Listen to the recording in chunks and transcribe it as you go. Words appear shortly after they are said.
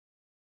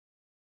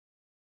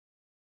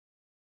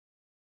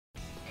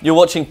You're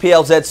watching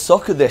PLZ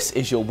Soccer. This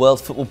is your World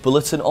Football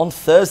Bulletin on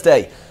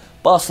Thursday.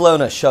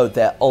 Barcelona showed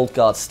their old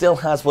guard still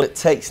has what it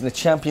takes in the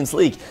Champions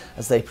League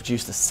as they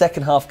produced a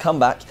second-half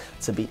comeback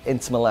to beat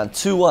Inter Milan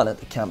 2-1 at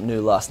the Camp Nou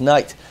last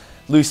night.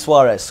 Luis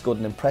Suarez scored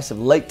an impressive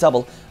late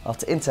double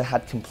after Inter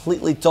had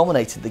completely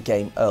dominated the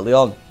game early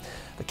on.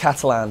 The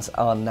Catalans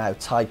are now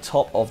tied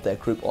top of their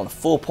group on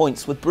 4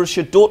 points with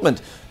Borussia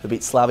Dortmund, who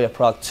beat Slavia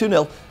Prague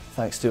 2-0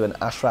 thanks to an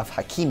Achraf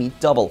Hakimi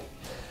double.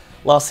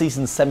 Last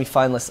season's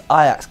semi-finalists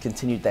Ajax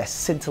continued their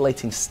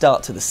scintillating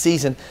start to the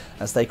season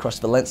as they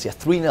crushed Valencia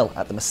 3-0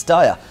 at the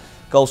Mestalla.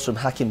 Goals from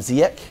Hakim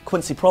Ziyech,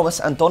 Quincy Promes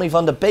and Donny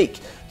van der Beek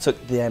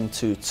took them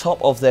to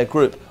top of their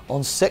group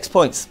on 6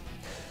 points.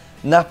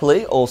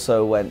 Napoli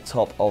also went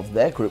top of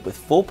their group with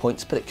 4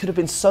 points, but it could have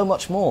been so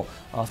much more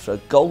after a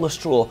goalless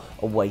draw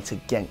away to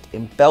Genk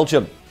in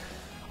Belgium.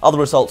 Other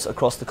results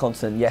across the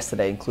continent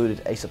yesterday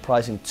included a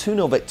surprising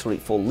 2-0 victory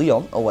for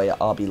Lyon away at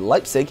RB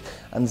Leipzig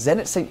and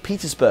Zenit St.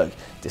 Petersburg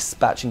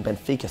dispatching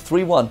Benfica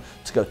 3-1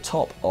 to go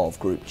top of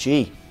Group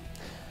G.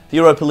 The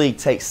Europa League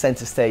takes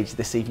centre stage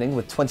this evening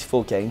with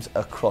 24 games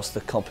across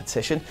the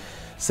competition.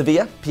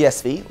 Sevilla,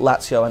 PSV,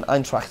 Lazio and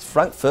Eintracht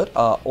Frankfurt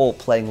are all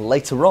playing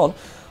later on,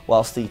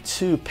 whilst the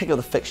two pick of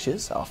the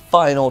fixtures are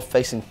Feyenoord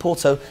facing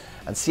Porto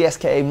and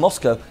CSKA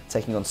Moscow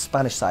taking on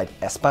Spanish side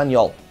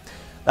Espanyol.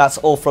 That's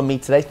all from me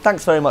today.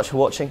 Thanks very much for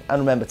watching,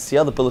 and remember to see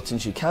other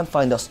bulletins you can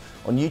find us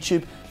on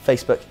YouTube,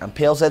 Facebook and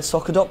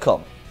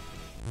plzsoccer.com.